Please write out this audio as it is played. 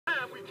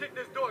kick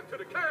this dog to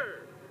the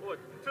curb or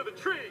to the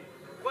tree.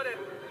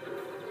 Whatever.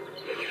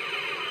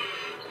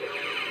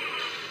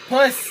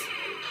 Puss!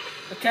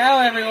 The cow,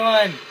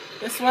 everyone!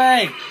 This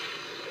way!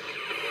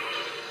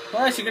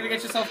 Puss, you're gonna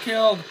get yourself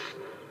killed.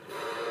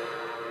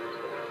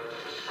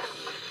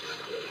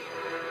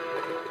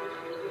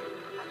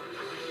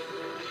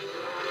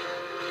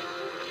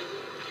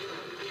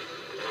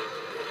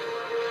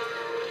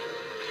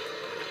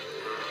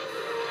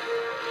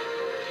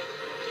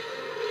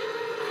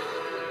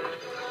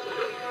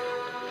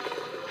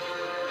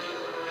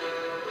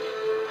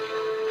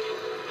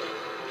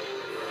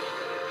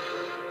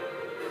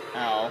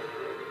 Ow.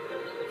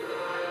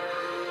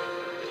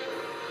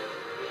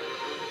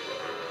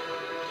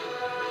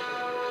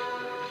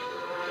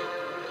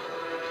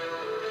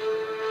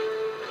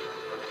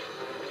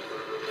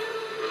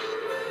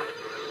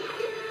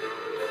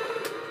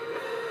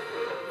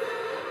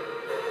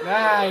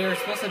 Ah, you're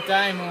supposed to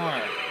die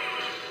more.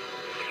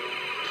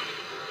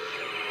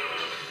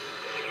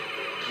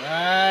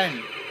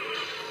 Run!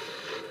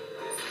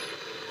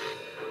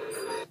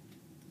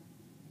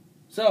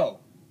 So,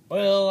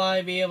 will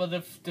I be able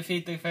to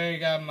defeat the fairy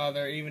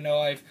godmother even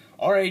though I've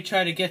already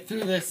tried to get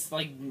through this,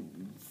 like,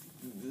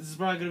 this is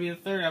probably going to be the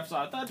third episode.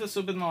 I thought this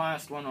would have been the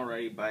last one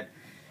already, but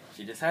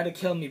she just had to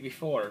kill me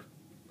before.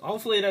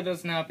 Hopefully that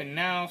doesn't happen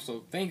now,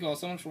 so thank you all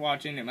so much for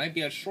watching. It might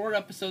be a short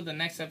episode, the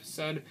next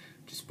episode.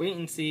 Just wait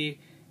and see.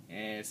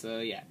 And so,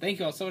 yeah, thank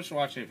you all so much for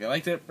watching. If you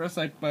liked it, press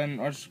the like button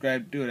or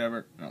subscribe, do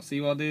whatever. And I'll see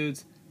you all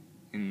dudes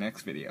in the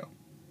next video.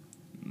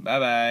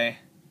 Bye-bye.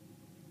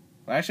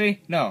 Well,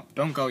 actually, no,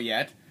 don't go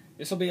yet.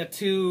 This will be a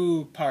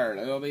 2-part.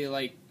 It'll be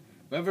like,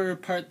 whatever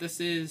part this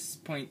is,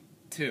 point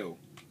 2.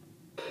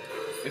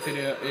 If it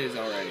is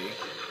already.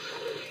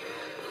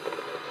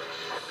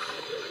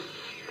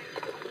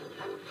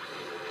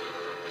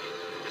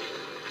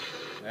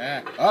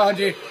 Ah. Oh,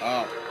 gee.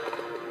 Oh.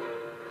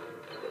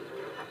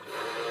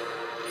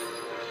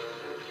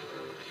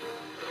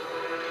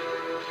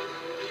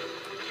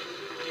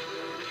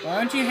 Why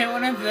don't you hit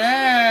one of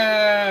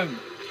them?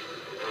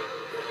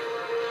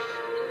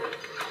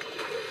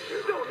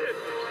 Don't hit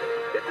me.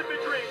 Hit the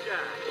big green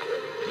guy.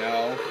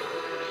 No.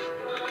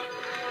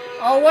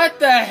 Oh, what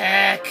the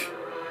heck?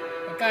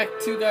 I got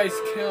 2 guys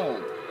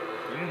killed.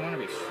 I didn't want to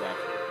be Shrek.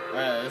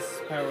 Alright, this is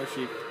the part where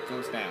she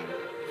goes down.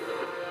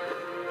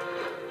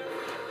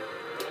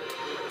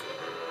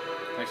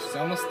 Okay, she's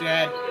almost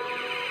dead.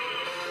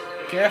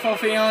 Careful,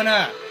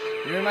 Fiona.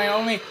 You're my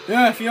only...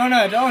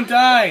 Fiona, don't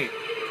die.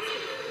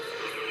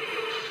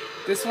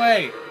 This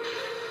way.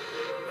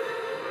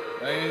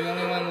 You're the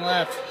only one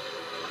left.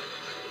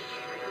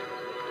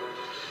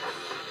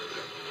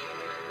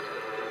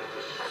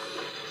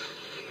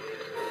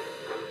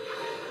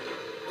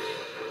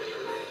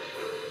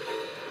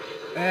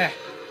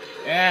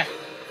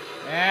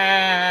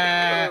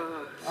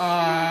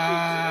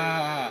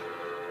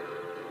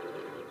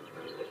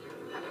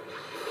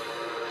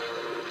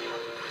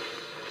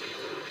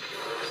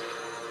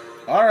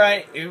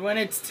 Alright, when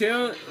it's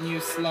 2, you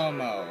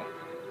slow-mo.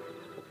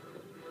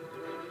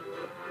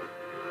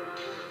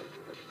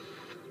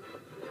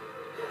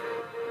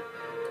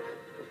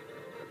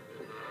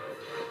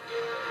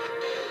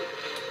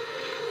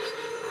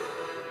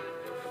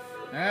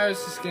 Now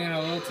it's just getting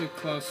a little too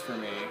close for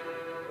me.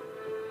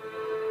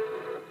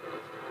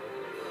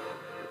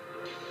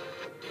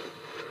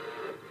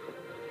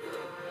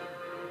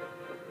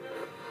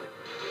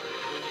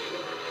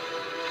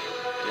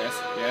 Yes,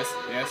 yes,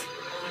 yes.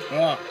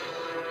 Oh.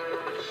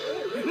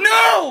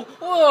 No!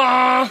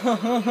 Oh!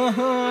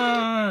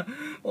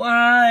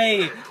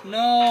 Why?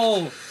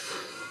 No!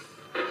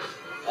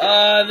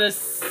 This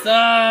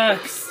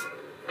sucks!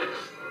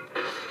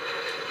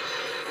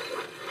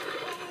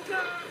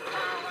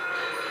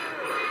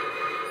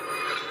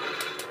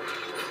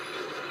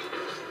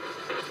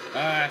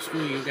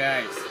 Screw you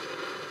guys.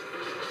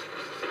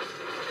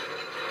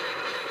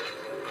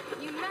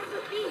 You mess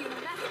with me, you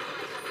mess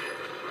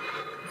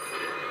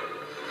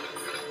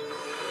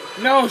with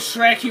me. No,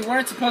 Shrek, you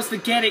weren't supposed to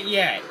get it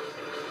yet.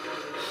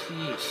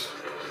 Sheesh.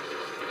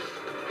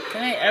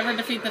 Can I ever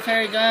defeat the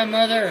fairy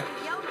godmother?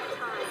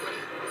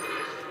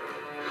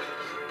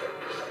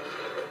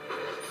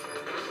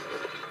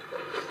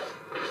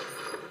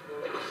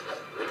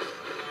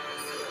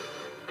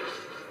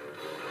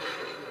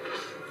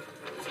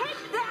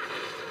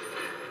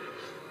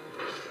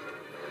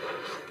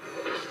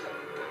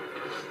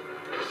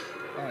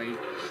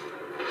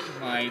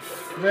 My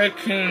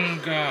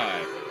frickin'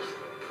 god.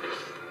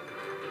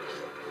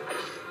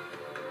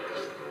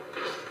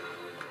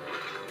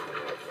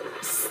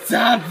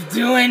 Stop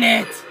doing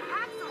it!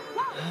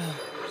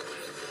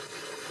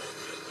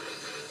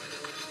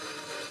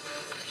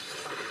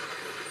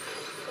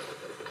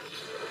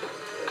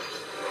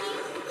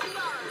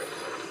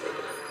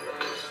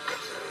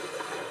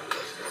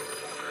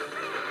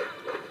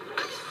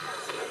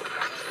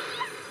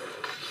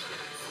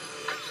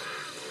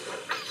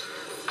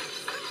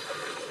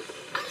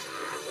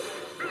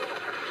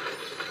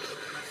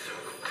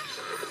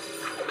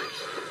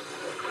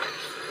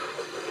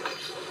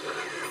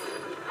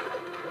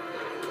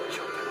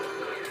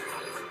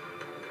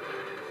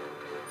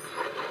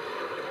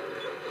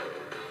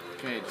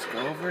 Okay, just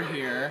go over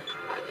here.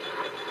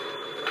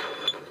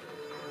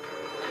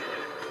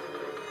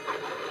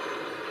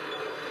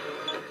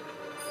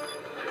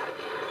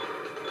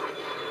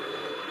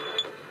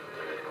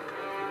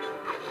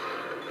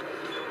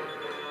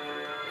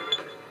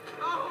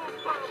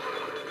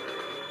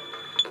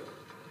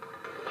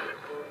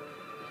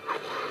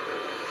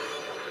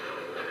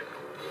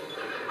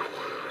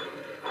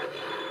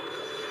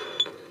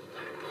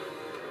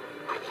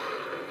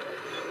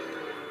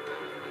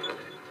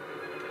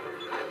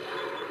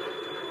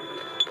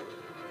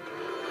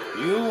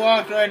 You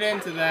walked right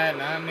into that,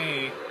 not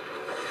me.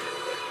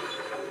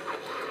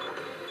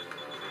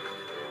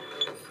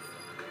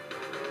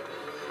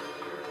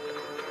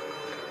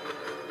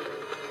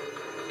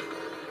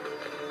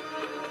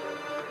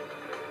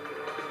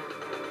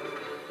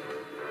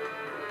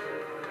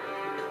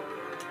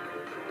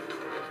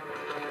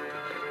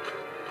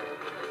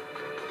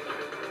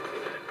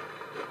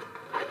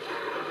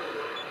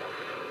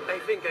 I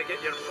think I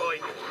get your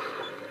point.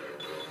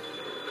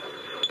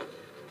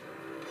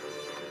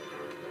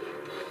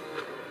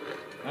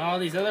 All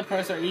these other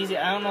parts are easy.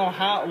 I don't know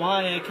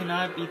why I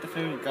cannot beat the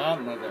fairy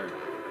godmother.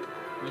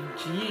 I mean,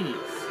 jeez.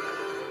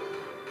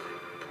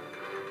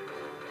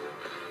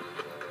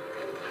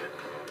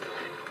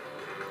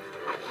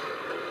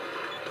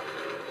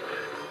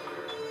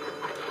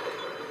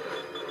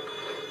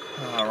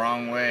 Oh,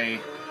 wrong way.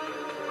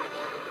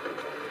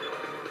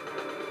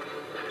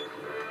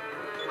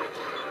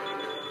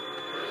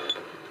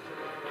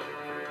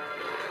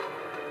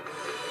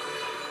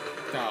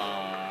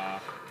 Aww.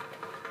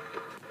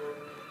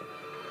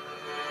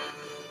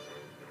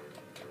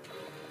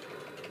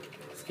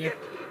 Skip.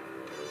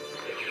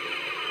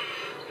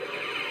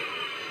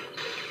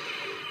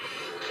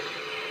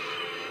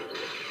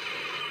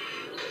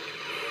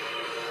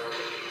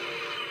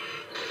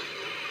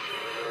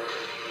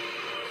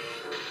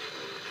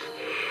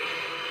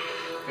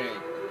 Okay.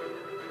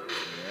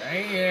 Stay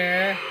right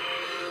here.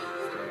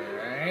 Stay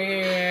right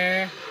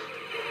here.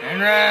 And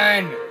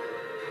run!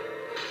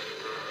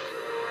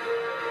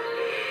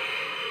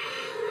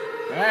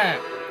 Ah!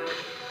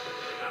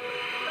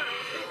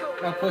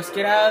 Oh, puss,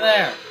 get out of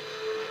there!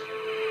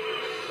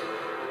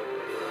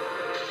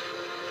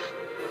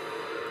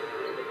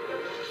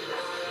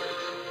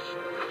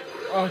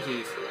 Oh,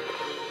 jeez.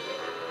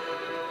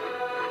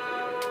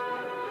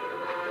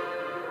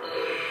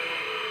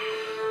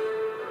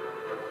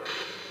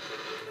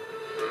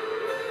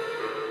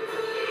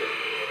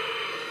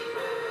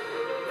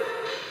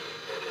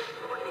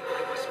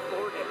 I was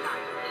born at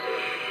night.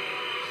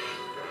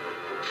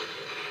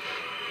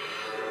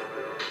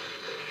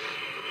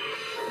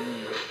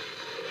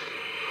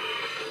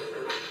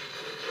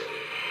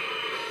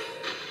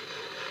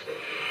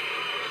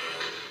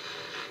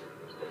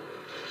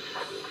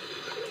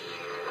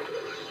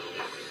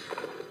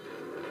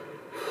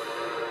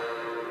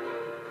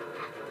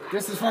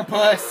 This is for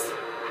puss.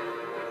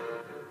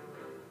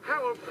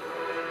 How?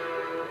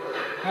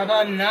 How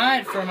about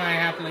not for my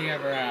happily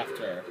ever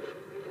after?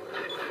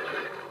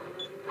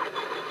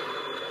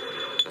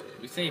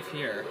 Be safe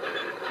here.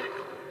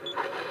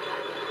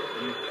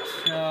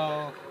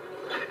 Until...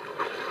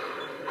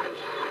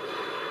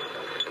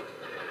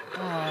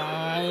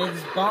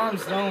 these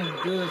bombs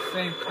don't do the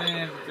same thing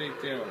as they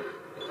do.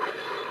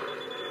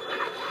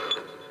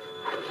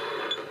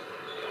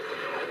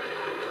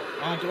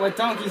 What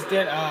donkeys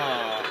did?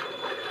 Out.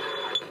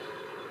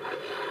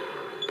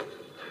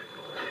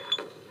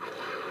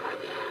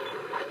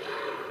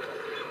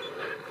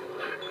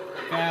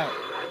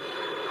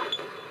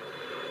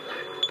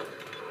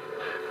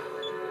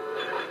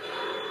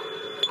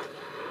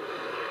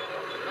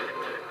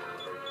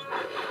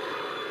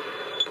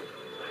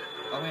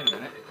 Oh, wait a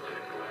minute.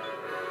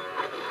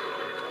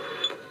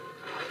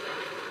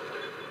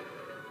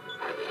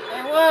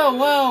 Hey,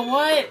 whoa,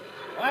 what?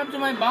 What happened to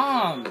my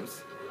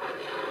bombs?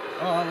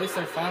 Oh, at least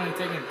they're finally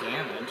taking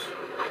damage.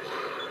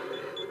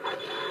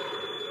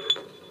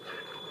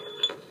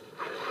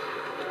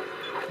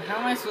 How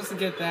am I supposed to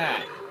get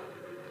that?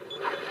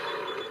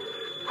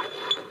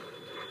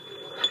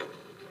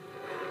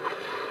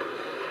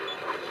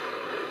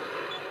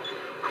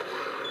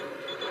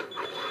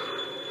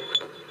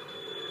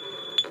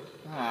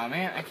 Aw,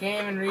 man, I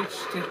can't even reach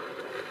to...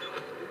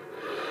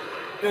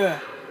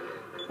 Ugh.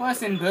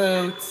 Puss in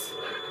Boots.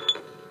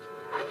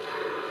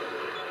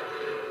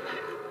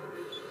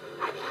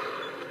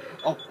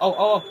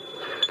 Oh.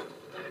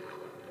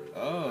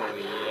 Oh,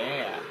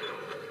 yeah.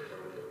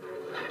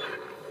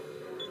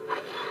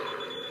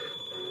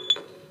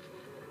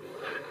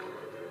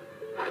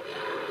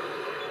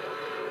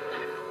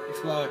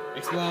 Explode,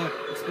 explode,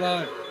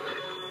 explode.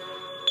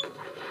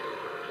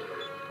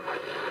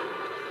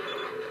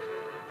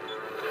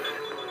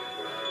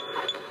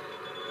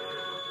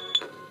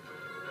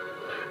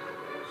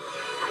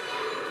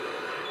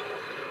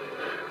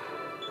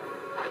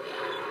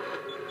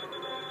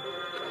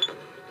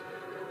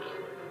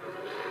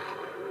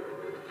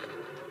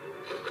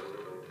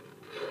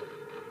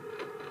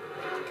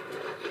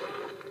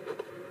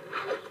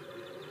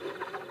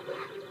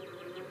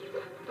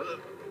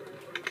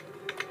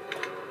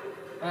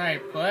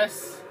 Alright,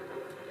 Puss.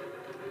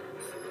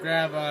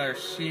 Grab our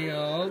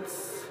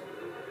shields.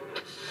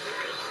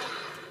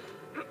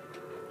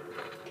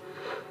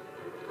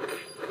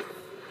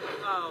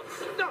 Oh,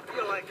 stop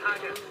you like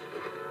hanging.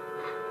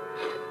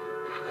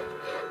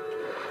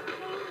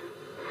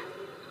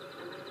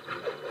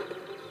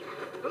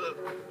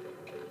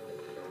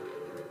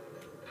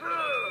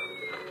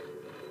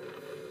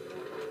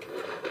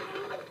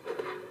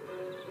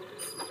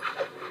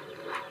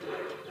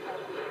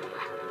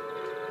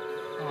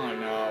 Oh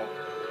no.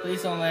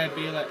 Please don't let it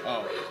be like.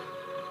 Oh.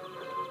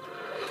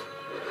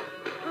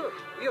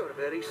 You're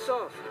very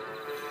soft.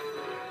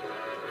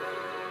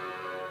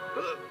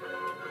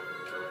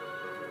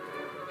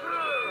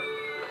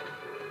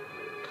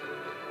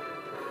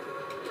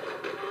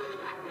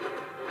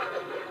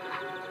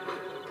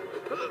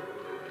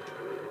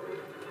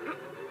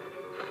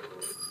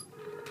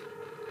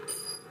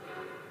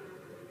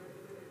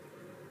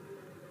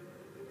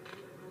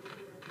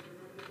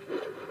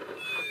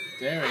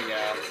 There we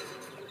go.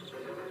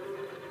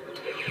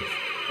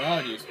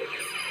 Oh, jeez.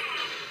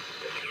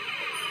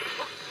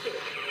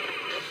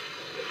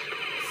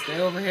 Stay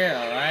over here,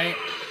 alright?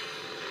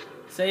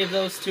 Save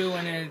those two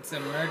when it's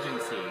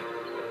emergency.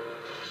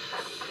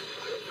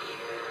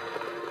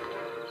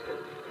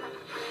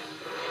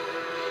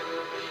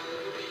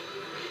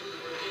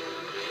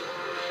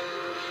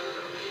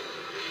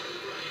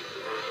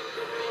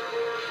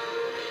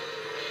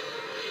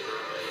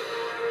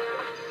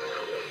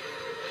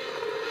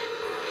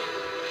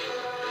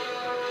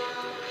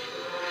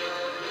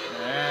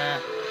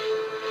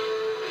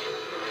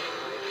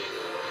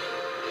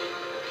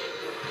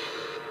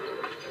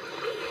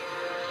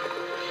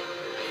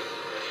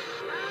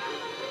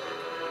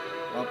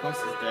 Well, Puss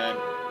is dead.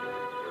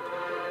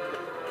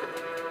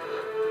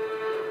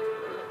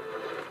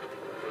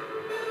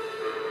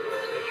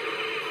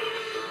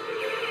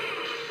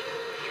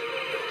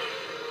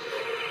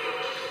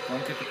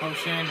 Don't get the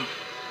potion.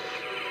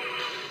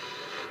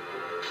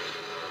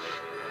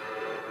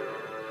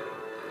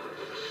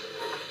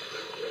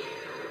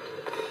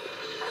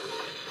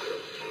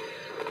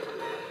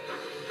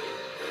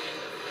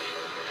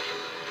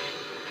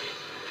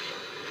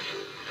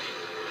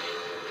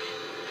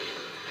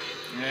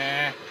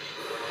 Yeah.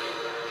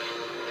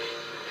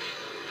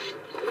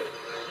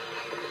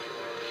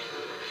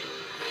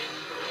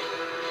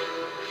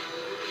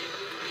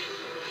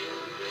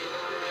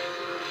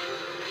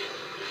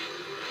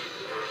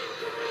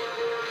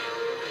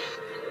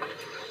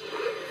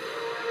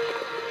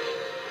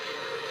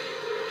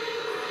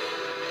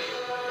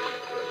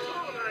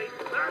 All right,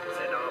 that's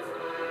enough.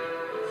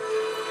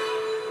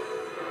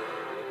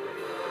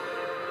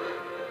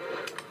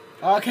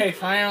 Okay,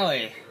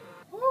 finally.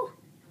 Woo.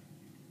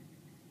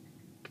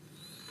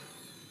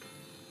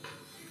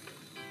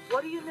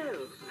 What do you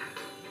know?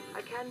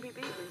 I can be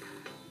beaten.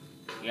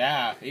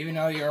 Yeah, even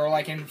though you're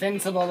like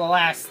invincible the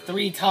last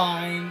 3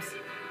 times.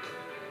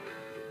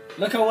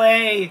 Look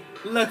away!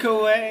 Look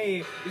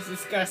away! It's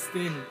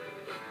disgusting.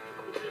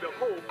 Need a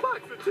whole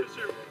box of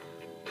tissue.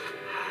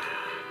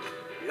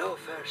 No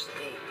first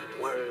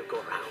aid, world go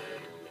round.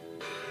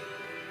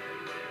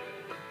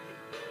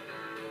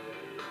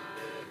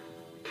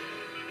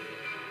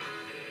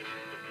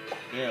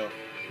 Ew.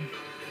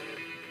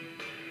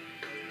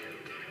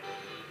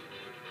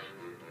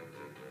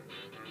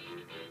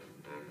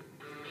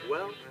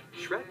 Well,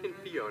 Shrek and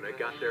Fiona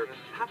got their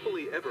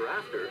happily ever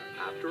after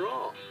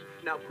all.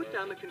 Now put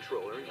down the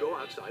controller and go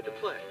outside to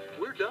play.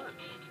 We're done.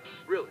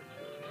 Really.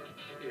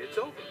 It's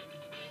over.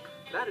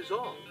 That is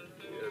all,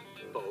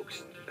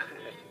 folks.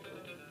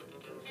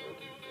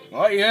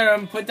 Oh yeah,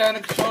 put down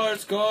the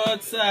controllers, go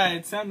outside.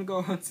 It's time to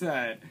go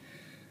outside.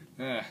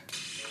 Ugh.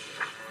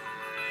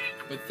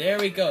 But there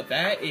we go,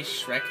 that is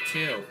Shrek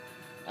 2.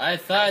 I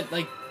thought,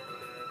 like,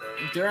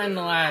 during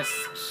the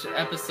last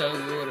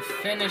episode we would have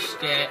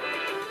finished it.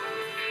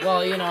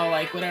 Well, you know,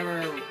 like,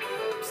 whatever,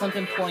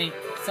 something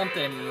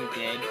you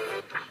did.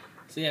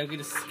 So yeah, we could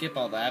just skip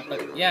all that.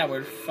 But yeah,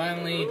 we're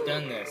finally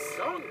done this.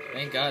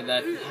 Thank God,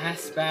 that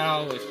last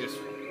battle was just...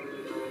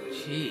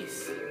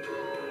 Jeez.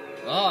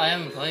 Well, I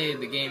haven't played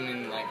the game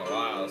in like a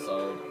while,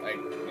 so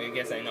I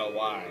guess I know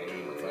why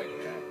it's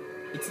like that.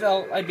 But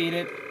still, I beat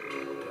it,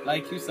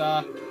 like you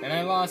saw, and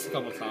I lost a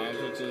couple times,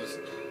 which is,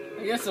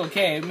 I guess,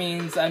 okay. It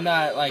means I'm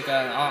not like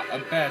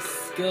a best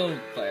skilled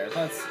player.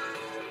 That's.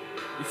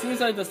 It seems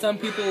like to some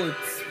people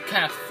it's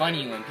kind of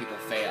funny when people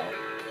fail.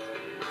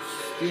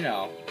 You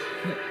know.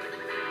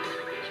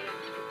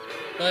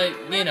 But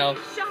you know,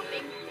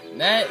 Shopping.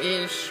 that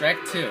is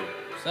Shrek 2.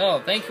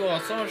 So, thank you all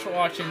so much for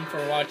watching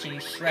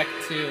Shrek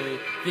 2,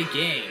 the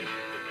game.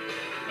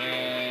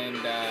 And,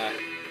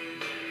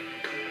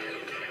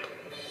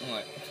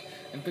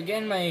 and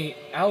begin my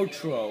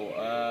outro,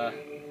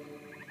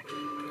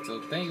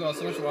 so thank you all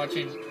so much for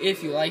watching.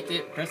 If you liked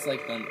it, press the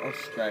like button or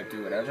subscribe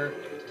to whatever.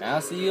 And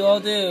I'll see you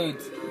all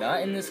dudes,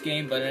 not in this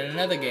game, but in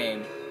another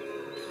game,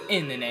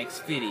 in the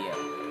next video.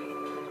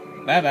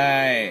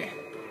 Bye-bye.